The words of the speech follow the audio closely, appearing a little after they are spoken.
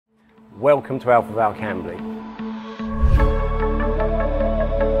Welcome to Alfa Laval Camberley.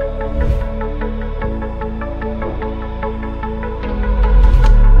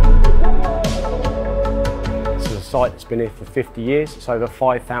 This is a site that's been here for 50 years. It's over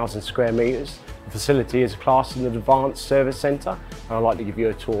 5,000 square metres. The facility is classed in an advanced service centre, and I'd like to give you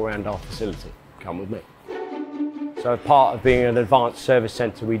a tour around our facility. Come with me. So as part of being an advanced service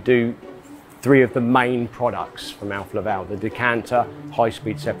centre, we do three of the main products from Alfa Laval: the decanter,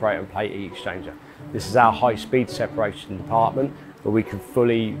 high-speed separator and plate heat exchanger. This is our high-speed separation department, where we can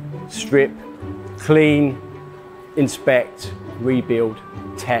fully strip, clean, inspect, rebuild,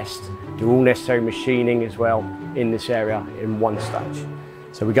 test, do all necessary machining as well in this area in one stage.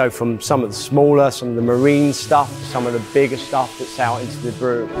 So we go from some of the smaller, some of the marine stuff, to some of the bigger stuff that's out into the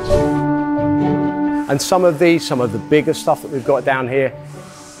breweries. And some of the bigger stuff that we've got down here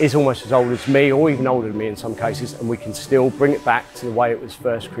is almost as old as me, or even older than me in some cases, and we can still bring it back to the way it was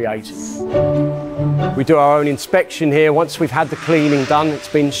first created. We do our own inspection here. Once we've had the cleaning done, it's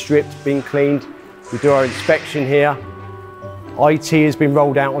been stripped, been cleaned, we do our inspection here. IT has been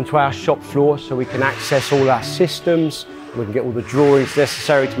rolled out onto our shop floor so we can access all our systems. We can get all the drawings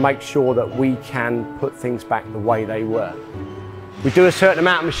necessary to make sure that we can put things back the way they were. We do a certain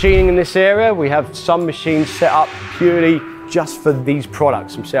amount of machining in this area. We have some machines set up purely just for these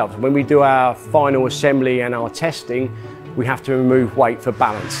products themselves. When we do our final assembly and our testing, we have to remove weight for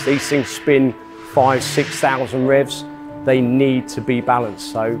balance. These things spin 5,000 to 6,000 revs. They need to be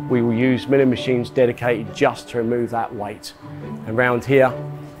balanced. So we will use milling machines dedicated just to remove that weight. And around here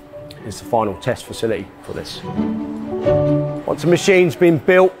is the final test facility for this. Once a machine's been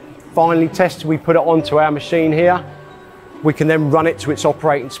built, finally tested, we put it onto our machine here. We can then run it to its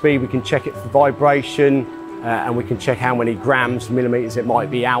operating speed. We can check it for vibration, and we can check how many grams, millimetres it might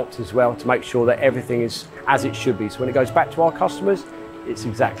be out as well, to make sure that everything is as it should be. So when it goes back to our customers, it's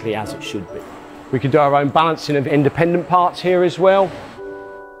exactly as it should be. We can do our own balancing of independent parts here as well.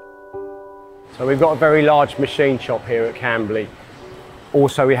 So we've got a very large machine shop here at Camberley.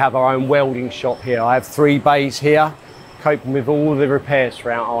 Also, we have our own welding shop here. I have 3 bays here, coping with all the repairs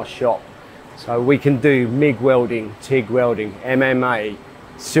throughout our shop. So we can do MIG welding, TIG welding, MMA,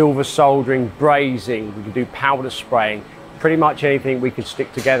 silver soldering, brazing, we can do powder spraying, pretty much anything we can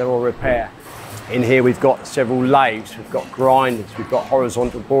stick together or repair. In here we've got several lathes, we've got grinders, we've got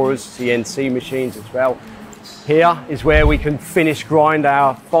horizontal borers, CNC machines as well. Here is where we can finish grind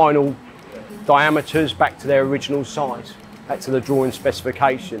our final diameters back to their original size, back to the drawing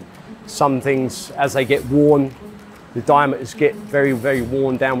specification. Some things, as they get worn, the diameters get very, very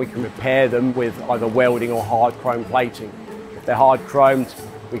worn down, we can repair them with either welding or hard chrome plating. If they're hard chromed,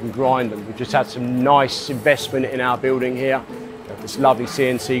 we can grind them. We've just had some nice investment in our building here. We have this lovely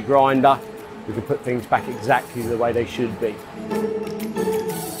CNC grinder. We can put things back exactly the way they should be.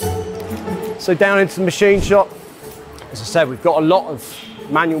 So down into the machine shop, as I said, we've got a lot of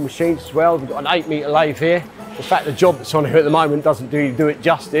manual machines as well. We've got an 8-metre lathe here. In fact, the job that's on here at the moment doesn't do it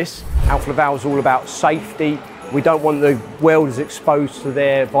justice. Alfa Laval is all about safety. We don't want the welders exposed to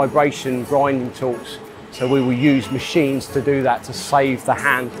their vibration grinding tools. So we will use machines to do that, to save the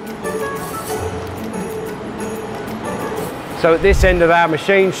hand. So at this end of our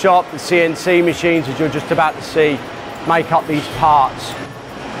machine shop, the CNC machines, as you're just about to see, make up these parts.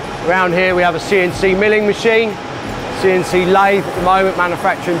 Around here we have a CNC milling machine, CNC lathe at the moment,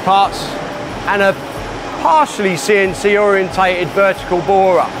 manufacturing parts, and a partially CNC orientated vertical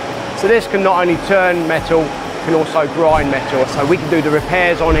borer. So this can not only turn metal, can also grind metal. So we can do the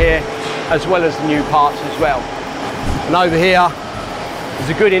repairs on here as well as the new parts as well. And over here is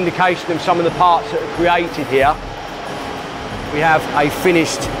a good indication of some of the parts that are created here. We have a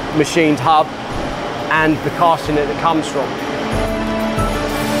finished machined hub and the casting that it comes from.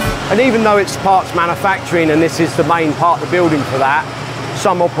 And even though it's parts manufacturing and this is the main part of the building for that,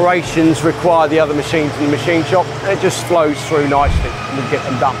 some operations require the other machines in the machine shop, and it just flows through nicely and we get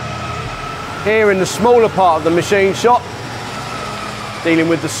them done. Here in the smaller part of the machine shop, dealing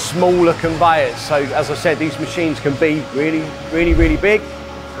with the smaller conveyors. So as I said, these machines can be really, really, really big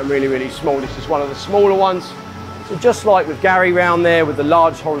and really, really small. This is one of the smaller ones. So just like with Gary round there with the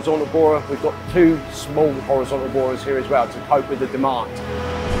large horizontal borer, we've got 2 small horizontal borers here as well to cope with the demand.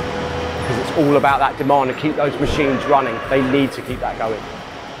 Because it's all about that demand and keep those machines running. They need to keep that going.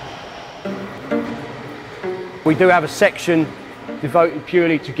 We do have a section devoted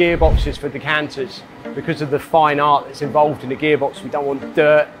purely to gearboxes for decanters. Because of the fine art that's involved in the gearbox, we don't want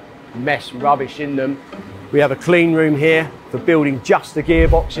dirt, mess, rubbish in them. We have a clean room here for building just the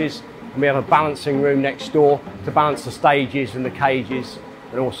gearboxes, and we have a balancing room next door to balance the stages and the cages,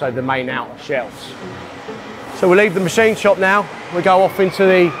 and also the main outer shelves. So we'll leave the machine shop now, we go off into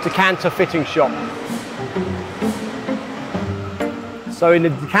the decanter fitting shop. So in the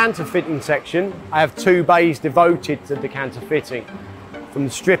decanter fitting section, I have 2 bays devoted to decanter fitting. From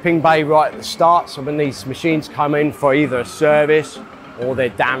the stripping bay right at the start, so when these machines come in for either a service or they're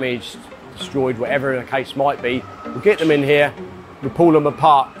damaged, destroyed, whatever the case might be, we'll get them in here, we'll pull them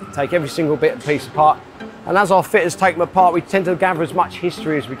apart, take every single bit and piece apart. And as our fitters take them apart, we tend to gather as much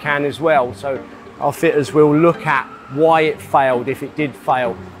history as we can as well. So our fitters will look at why it failed, if it did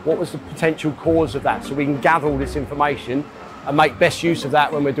fail, what was the potential cause of that, so we can gather all this information and make best use of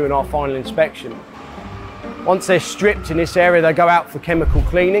that when we're doing our final inspection. Once they're stripped in this area, they go out for chemical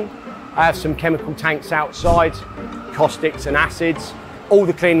cleaning. I have some chemical tanks outside, caustics and acids. All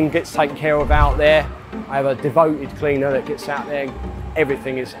the cleaning gets taken care of out there. I have a devoted cleaner that gets out there.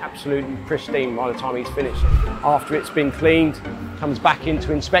 Everything is absolutely pristine by the time he's finished. After it's been cleaned, comes back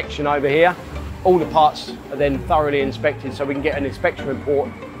into inspection over here. All the parts are then thoroughly inspected so we can get an inspection report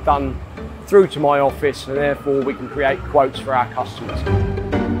done through to my office, and therefore we can create quotes for our customers.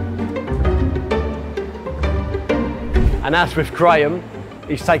 And as with Graham,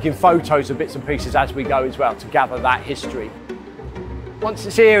 he's taking photos of bits and pieces as we go as well to gather that history. Once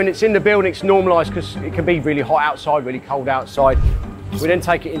it's here and it's in the building, it's normalised because it can be really hot outside, really cold outside. We then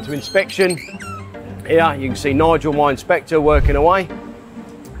take it into inspection. Here you can see Nigel, my inspector, working away.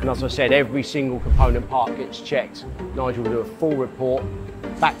 And as I said, every single component part gets checked. Nigel will do a full report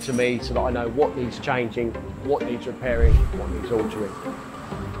back to me so that I know what needs changing, what needs repairing, what needs altering.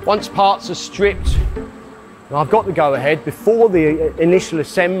 Once parts are stripped, and I've got to go ahead, before the initial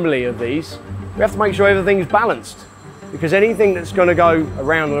assembly of these, we have to make sure everything's balanced. Because anything that's going to go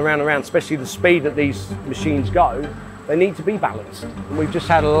around and around and around, especially the speed that these machines go, they need to be balanced. And we've just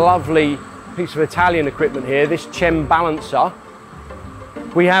had a lovely piece of Italian equipment here, this Chem balancer.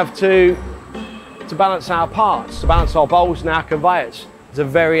 We have to balance our parts, to balance our bowls and our conveyors. It's a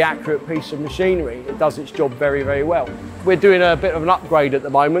very accurate piece of machinery. It does its job very, very well. We're doing a bit of an upgrade at the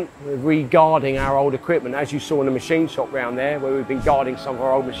moment. We're re-guarding our old equipment, as you saw in the machine shop round there, where we've been guarding some of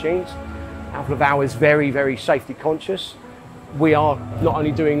our old machines. Alfa Laval is very, very safety conscious. We are not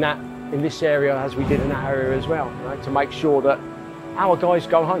only doing that in this area as we did in that area as well, right, to make sure that our guys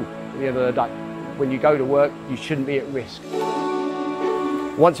go home at the end of the day. When you go to work, you shouldn't be at risk.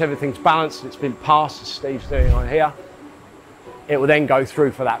 Once everything's balanced, it's been passed, as Steve's doing on here, it will then go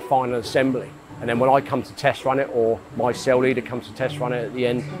through for that final assembly. And then when I come to test run it, or my cell leader comes to test run it at the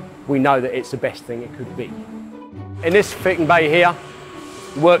end, we know that it's the best thing it could be. In this fitting bay here,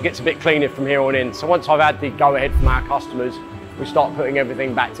 the work gets a bit cleaner from here on in. So once I've had the go-ahead from our customers, we start putting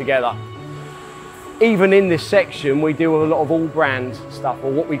everything back together. Even in this section, we deal with a lot of all-brand stuff,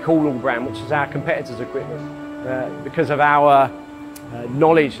 or what we call all-brand, which is our competitors' equipment. Because of our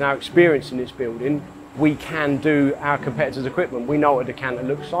knowledge and our experience in this building, we can do our competitors' equipment. We know what a decanter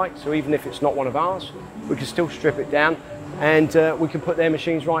looks like, so even if it's not one of ours, we can still strip it down and we can put their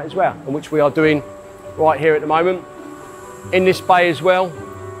machines right as well, and which we are doing right here at the moment. In this bay as well,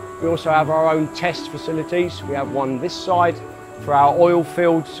 we also have our own test facilities. We have one this side for our oil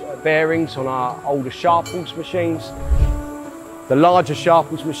fields bearings on our older Sharples machines, the larger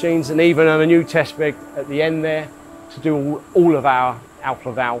Sharples machines, and even on a new test bed at the end there to do all of our Alfa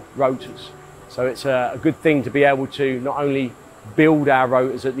Laval rotors. So it's a good thing to be able to not only build our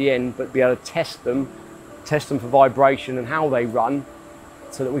rotors at the end, but be able to test them for vibration and how they run,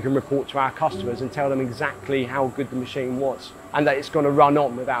 so that we can report to our customers and tell them exactly how good the machine was and that it's going to run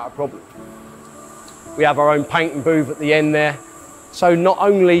on without a problem. We have our own painting booth at the end there. So not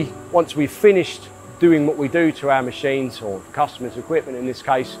only once we've finished doing what we do to our machines, or customers' equipment in this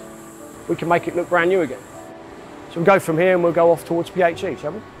case, we can make it look brand new again. So we'll go from here and we'll go off towards PHE,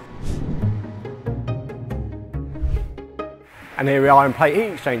 shall we? And here we are in plate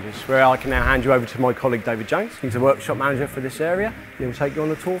heat exchangers, where I can now hand you over to my colleague David Jones. He's the workshop manager for this area. He'll take you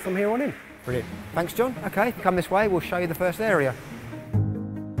on a tour from here on in. Brilliant. Thanks, John. Okay, if you come this way, we'll show you the first area.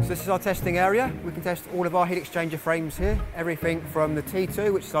 So this is our testing area. We can test all of our heat exchanger frames here. Everything from the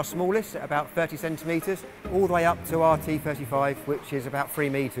T2, which is our smallest, at about 30 centimetres, all the way up to our T35, which is about 3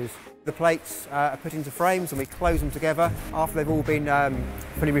 metres. The plates are put into frames and we close them together after they've all been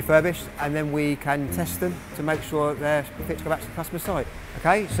fully refurbished, and then we can test them to make sure they're fit to go back to the customer site.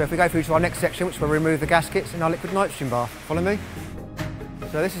 Okay, so if we go through to our next section, which will remove the gaskets in our liquid nitrogen bath. Follow me.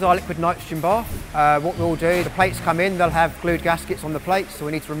 So this is our liquid nitrogen bath. What we'll do, the plates come in, they'll have glued gaskets on the plates, so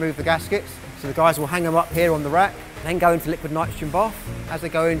we need to remove the gaskets. So the guys will hang them up here on the rack, then go into liquid nitrogen bath. As they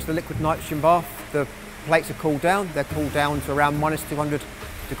go into the liquid nitrogen bath, the plates are cooled down. They're cooled down to around -200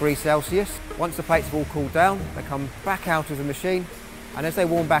 degrees Celsius. Once the plates have all cooled down, they come back out of the machine, and as they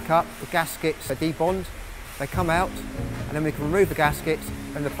warm back up, the gaskets are debond. They come out, and then we can remove the gaskets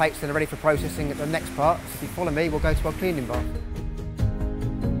and the plates that are ready for processing at the next part. So if you follow me, we'll go to our cleaning bath.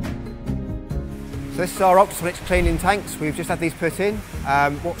 So this is our ultrasonic cleaning tanks. We've just had these put in.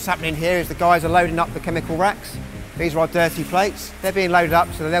 What's happening here is the guys are loading up the chemical racks. These are our dirty plates. They're being loaded up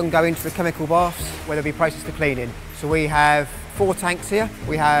so they then go into the chemical baths where they'll be processed for cleaning. So we have 4 tanks here.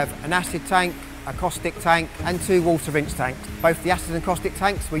 We have an acid tank, a caustic tank and 2 water rinse tanks. Both the acid and caustic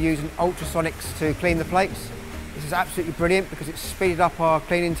tanks, we're using ultrasonics to clean the plates. This is absolutely brilliant because it's speeded up our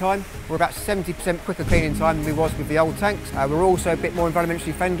cleaning time. We're about 70% quicker cleaning time than we was with the old tanks. We're also a bit more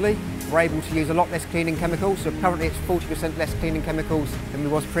environmentally friendly. We're able to use a lot less cleaning chemicals, so currently it's 40% less cleaning chemicals than we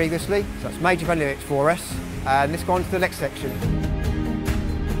was previously. So that's major benefits for us. And let's go on to the next section.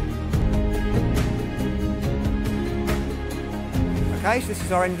 Okay, so this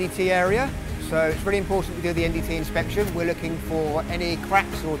is our NDT area. So it's really important we do the NDT inspection. We're looking for any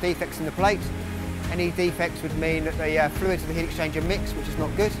cracks or defects in the plate. Any defects would mean that the fluids of the heat exchanger mix, which is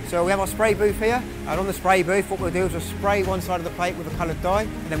not good. So we have our spray booth here, and on the spray booth what we'll do is we'll spray one side of the plate with a coloured dye,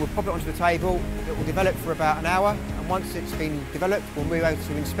 and then we'll pop it onto the table. It will develop for about an hour, and once it's been developed we'll move over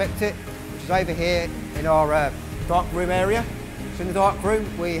to inspect it, which is over here in our dark room area. So in the dark room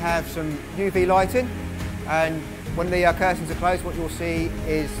we have some UV lighting, and when the curtains are closed what you'll see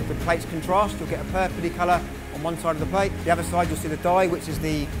is the plates contrast. You'll get a purpley colour on one side of the plate. The other side you'll see the dye, which is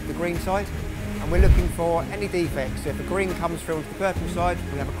the green side. And we're looking for any defects. So if the green comes through onto the purple side,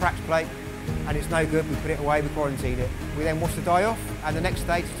 we have a cracked plate and it's no good, we put it away, we quarantine it. We then wash the dye off, and the next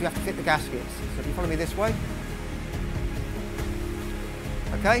stage is we have to fit the gaskets. So if you follow me this way.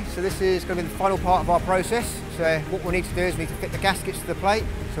 Okay, so this is going to be the final part of our process. So what we need to do is we need to fit the gaskets to the plate.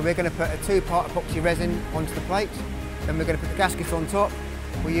 So we're going to put a 2-part epoxy resin onto the plate. Then we're going to put the gaskets on top.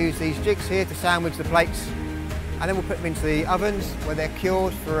 We use these jigs here to sandwich the plates, and then we'll put them into the ovens where they're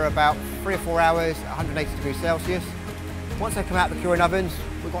cured for about 3 or 4 hours at 180 degrees Celsius. Once they come out of the curing ovens,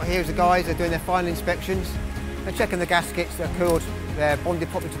 we've got here is the guys that are doing their final inspections. They're checking the gaskets that are cured, they're bonded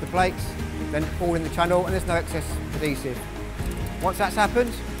properly to the plates, then all in the channel and there's no excess adhesive. Once that's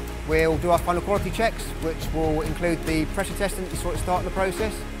happened, we'll do our final quality checks, which will include the pressure testing that you saw at the start of the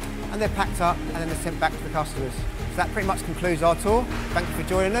process, and they're packed up and then they're sent back to the customers. So that pretty much concludes our tour. Thank you for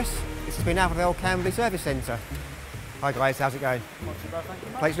joining us. This has been Alfa Laval Camberley Service Centre. Hi guys, how's it going? Not too bad, thank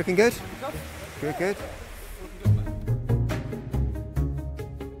you. Plate's looking good? Good, good.